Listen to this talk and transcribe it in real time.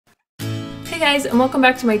guys, and welcome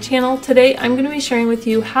back to my channel. Today I'm going to be sharing with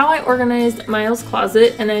you how I organized Miles'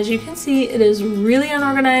 closet, and as you can see it is really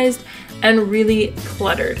unorganized and really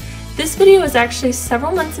cluttered. This video is actually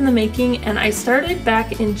several months in the making, and I started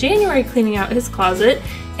back in January cleaning out his closet,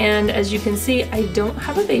 and as you can see I don't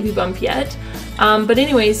have a baby bump yet. But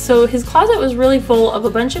anyways, so his closet was really full of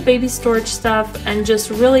a bunch of baby storage stuff and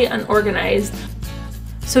just really unorganized.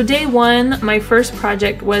 So day one, my first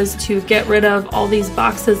project was to get rid of all these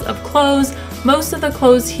boxes of clothes. Most of the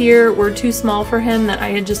clothes here were too small for him that I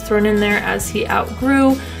had just thrown in there as he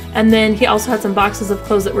outgrew. And then he also had some boxes of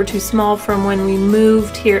clothes that were too small from when we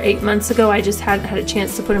moved here 8 months ago. I just hadn't had a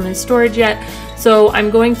chance to put them in storage yet. So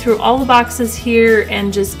I'm going through all the boxes here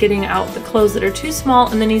and just getting out the clothes that are too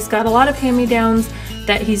small. And then he's got a lot of hand-me-downs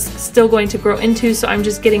that he's still going to grow into. So I'm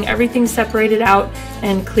just getting everything separated out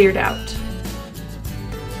and cleared out.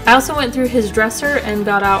 I also went through his dresser and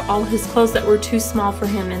got out all his clothes that were too small for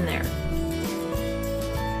him in there.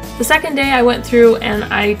 The second day I went through and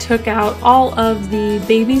I took out all of the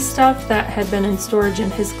baby stuff that had been in storage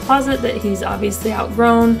in his closet that he's obviously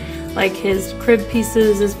outgrown, like his crib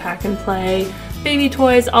pieces, his pack and play, baby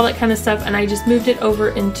toys, all that kind of stuff, and I just moved it over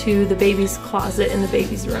into the baby's closet in the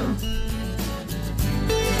baby's room.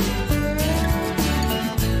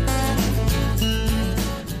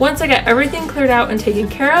 Once I got everything cleared out and taken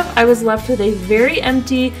care of, I was left with a very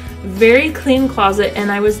empty, very clean closet,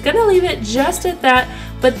 and I was gonna leave it just at that,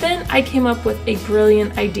 but then I came up with a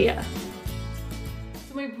brilliant idea.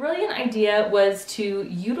 So my brilliant idea was to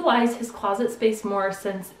utilize his closet space more,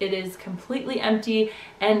 since it is completely empty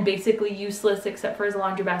and basically useless except for his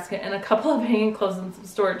laundry basket and a couple of hanging clothes and some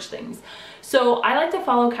storage things. So I like to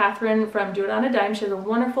follow Catherine from Do It On a Dime. She has a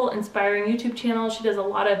wonderful, inspiring YouTube channel. She does a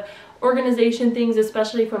lot of organization things,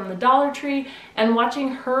 especially from the Dollar Tree, and watching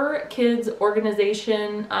her kids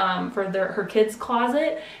organization for her kids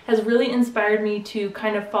closet has really inspired me to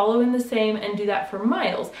kind of follow in the same and do that for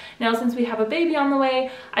Miles. Now since we have a baby on the way,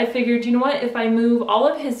 I figured, you know what, if I move all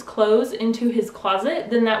of his clothes into his closet,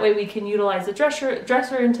 then that way we can utilize the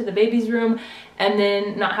dresser into the baby's room and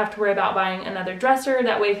then not have to worry about buying another dresser.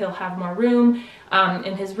 That way he'll have more room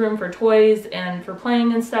in his room for toys and for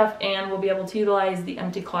playing and stuff, and we'll be able to utilize the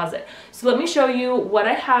empty closet. So let me show you what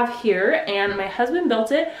I have here, and my husband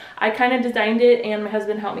built it. I kind of designed it and my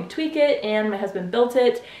husband helped me tweak it, and my husband built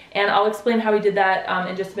it, and I'll explain how we did that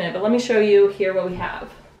in just a minute, but let me show you here what we have.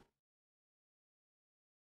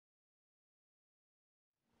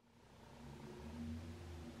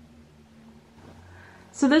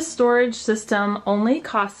 So this storage system only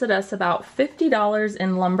costed us about $50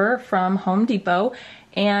 in lumber from Home Depot,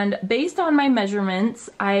 and based on my measurements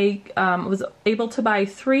I was able to buy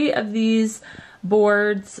 3 of these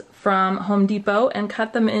boards from Home Depot and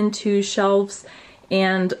cut them into shelves,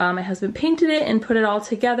 and my husband painted it and put it all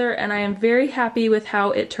together, and I am very happy with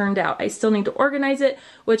how it turned out. I still need to organize it,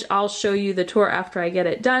 which I'll show you the tour after I get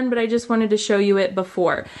it done, but I just wanted to show you it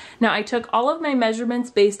before. Now I took all of my measurements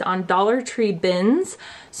based on Dollar Tree bins.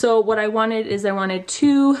 So what I wanted is I wanted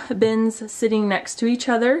 2 bins sitting next to each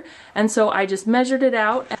other, and so I just measured it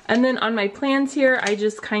out, and then on my plans here I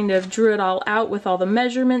just kind of drew it all out with all the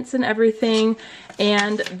measurements and everything.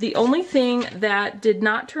 And the only thing that did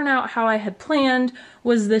not turn out how I had planned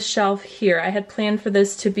was this shelf here. I had planned for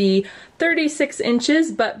this to be 36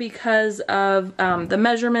 inches, but because of the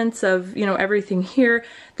measurements of, you know, everything here,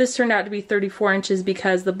 this turned out to be 34 inches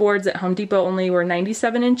because the boards at Home Depot only were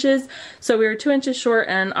 97 inches. So we were 2 inches short,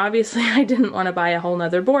 and obviously I didn't want to buy a whole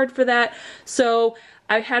nother board for that. So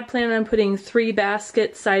I had planned on putting 3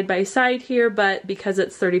 baskets side by side here, but because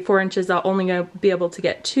it's 34 inches, I'll only going to be able to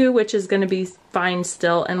get 2, which is going to be fine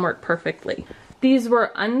still and work perfectly. These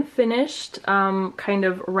were unfinished, kind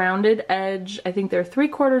of rounded edge. I think they're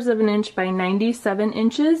 3/4 of an inch by 97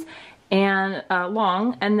 inches and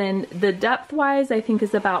long. And then the depth wise, I think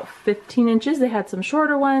is about 15 inches. They had some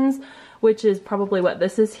shorter ones, which is probably what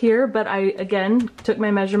this is here. But I, again, took my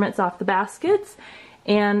measurements off the baskets,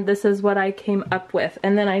 and this is what I came up with.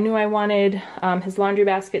 And then I knew I wanted his laundry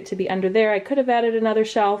basket to be under there. I could have added another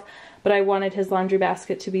shelf, but I wanted his laundry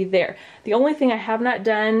basket to be there. The only thing I have not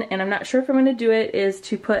done, and I'm not sure if I'm going to do it, is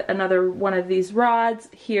to put another one of these rods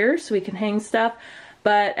here so we can hang stuff.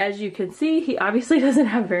 But as you can see, he obviously doesn't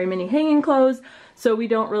have very many hanging clothes, so we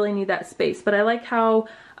don't really need that space. But I like how,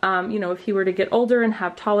 you know, if he were to get older and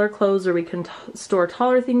have taller clothes, or we can store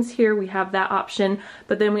taller things here, we have that option.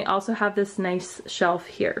 But then we also have this nice shelf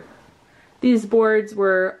here. These boards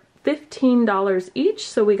were $15 each,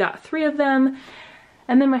 so we got 3 of them.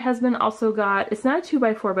 And then my husband also got, it's not a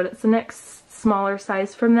 2x4, but it's the next smaller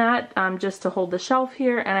size from that, just to hold the shelf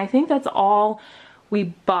here. And I think that's all we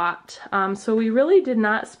bought. So we really did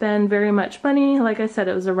not spend very much money. Like I said,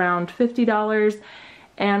 it was around $50,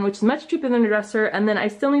 and which is much cheaper than a dresser. And then I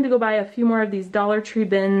still need to go buy a few more of these Dollar Tree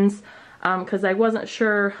bins because I wasn't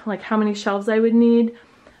sure like how many shelves I would need.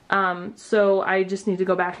 So I just need to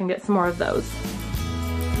go back and get some more of those.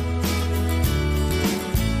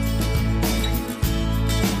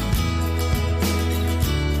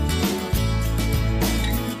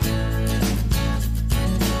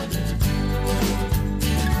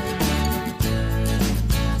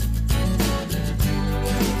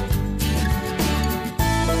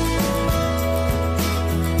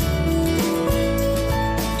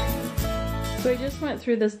 So I just went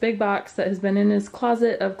through this big box that has been in his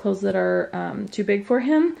closet of clothes that are too big for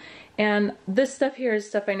him. And this stuff here is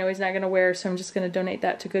stuff I know he's not going to wear, so I'm just going to donate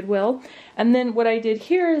that to Goodwill. And then what I did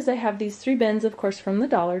here is I have these 3 bins, of course, from the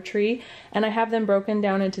Dollar Tree, and I have them broken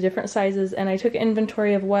down into different sizes, and I took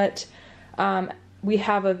inventory of what we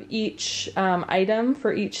have of each item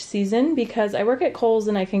for each season, because I work at Kohl's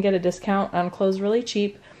and I can get a discount on clothes really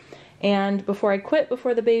cheap. And before I quit,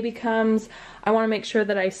 before the baby comes, I want to make sure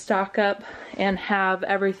that I stock up and have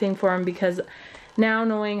everything for him, because now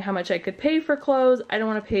knowing how much I could pay for clothes, I don't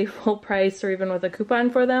want to pay full price or even with a coupon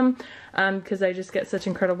for them, because I just get such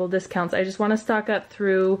incredible discounts. I just want to stock up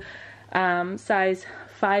through size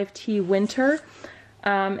 5T winter,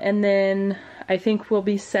 and then I think we'll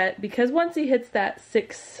be set, because once he hits that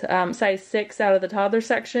size 6 out of the toddler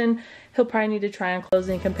section, he'll probably need to try on clothes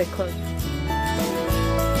and he can pick clothes.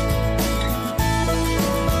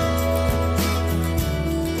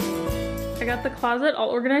 I got the closet all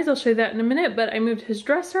organized. I'll show you that in a minute, but I moved his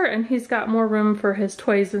dresser and he's got more room for his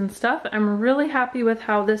toys and stuff. I'm really happy with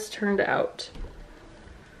how this turned out.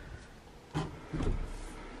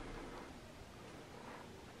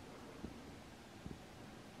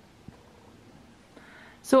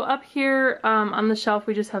 So up here on the shelf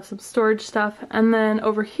we just have some storage stuff, and then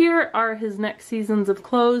over here are his next seasons of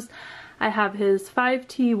clothes. I have his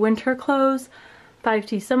 5T winter clothes,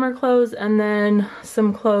 5T summer clothes, and then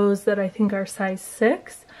some clothes that I think are size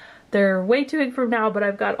 6. They're way too big for now, but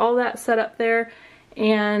I've got all that set up there,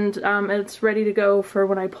 and it's ready to go for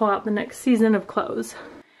when I pull out the next season of clothes.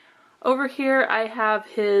 Over here I have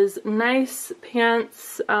his nice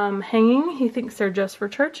pants hanging. He thinks they're just for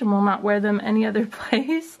church and will not wear them any other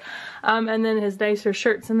place. And then his nicer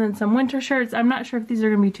shirts, and then some winter shirts. I'm not sure if these are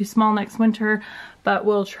going to be too small next winter, but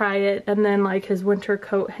we'll try it. And then like his winter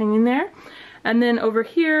coat hanging there. And then over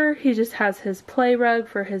here, he just has his play rug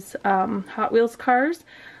for his Hot Wheels cars.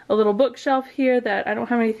 A little bookshelf here that I don't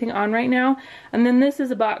have anything on right now. And then this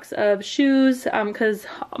is a box of shoes, because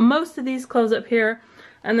most of these clothes up here,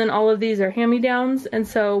 and then all of these are hand-me-downs. And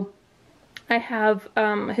so I have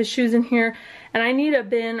his shoes in here. And I need a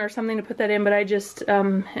bin or something to put that in, but I just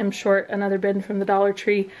am short another bin from the Dollar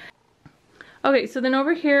Tree. Okay, so then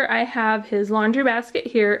over here I have his laundry basket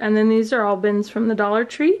here, and then these are all bins from the Dollar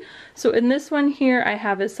Tree. So in this one here I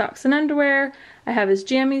have his socks and underwear, I have his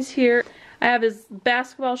jammies here, I have his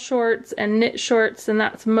basketball shorts and knit shorts, and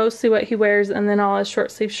that's mostly what he wears, and then all his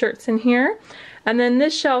short sleeve shirts in here. And then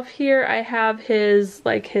this shelf here I have his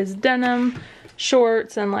denim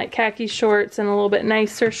shorts and like khaki shorts and a little bit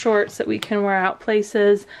nicer shorts that we can wear out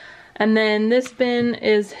places. And then this bin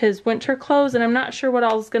is his winter clothes, and I'm not sure what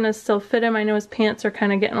all is going to still fit him. I know his pants are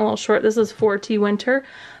kind of getting a little short. This is 4T winter,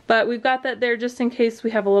 but we've got that there just in case we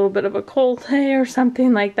have a little bit of a cold day or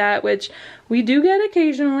something like that, which we do get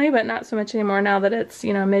occasionally, but not so much anymore now that it's,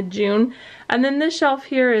 you know, mid-June. And then this shelf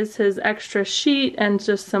here is his extra sheet and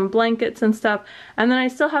just some blankets and stuff. And then I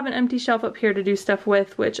still have an empty shelf up here to do stuff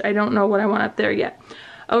with, which I don't know what I want up there yet.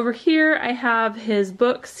 Over here I have his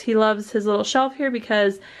books. He loves his little shelf here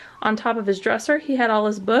because on top of his dresser he had all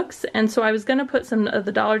his books, and so I was going to put some of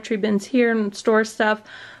the Dollar Tree bins here and store stuff,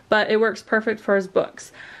 but it works perfect for his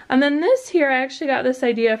books. And then this here, I actually got this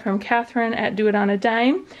idea from Catherine at Do It On a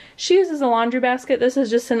Dime. She uses a laundry basket. This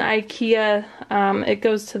is just an IKEA, it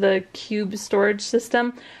goes to the cube storage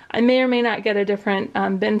system. I may or may not get a different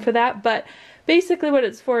bin for that, but basically what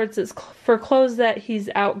it's for clothes that he's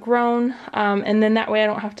outgrown, and then that way I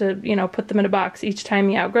don't have to, you know, put them in a box each time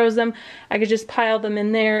he outgrows them. I could just pile them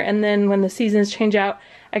in there, and then when the seasons change out,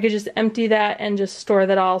 I could just empty that and just store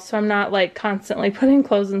that all, so I'm not like constantly putting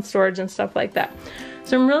clothes in storage and stuff like that.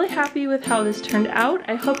 So I'm really happy with how this turned out.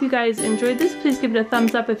 I hope you guys enjoyed this. Please give it a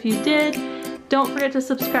thumbs up if you did. Don't forget to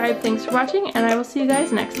subscribe. Thanks for watching, and I will see you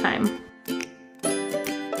guys next time.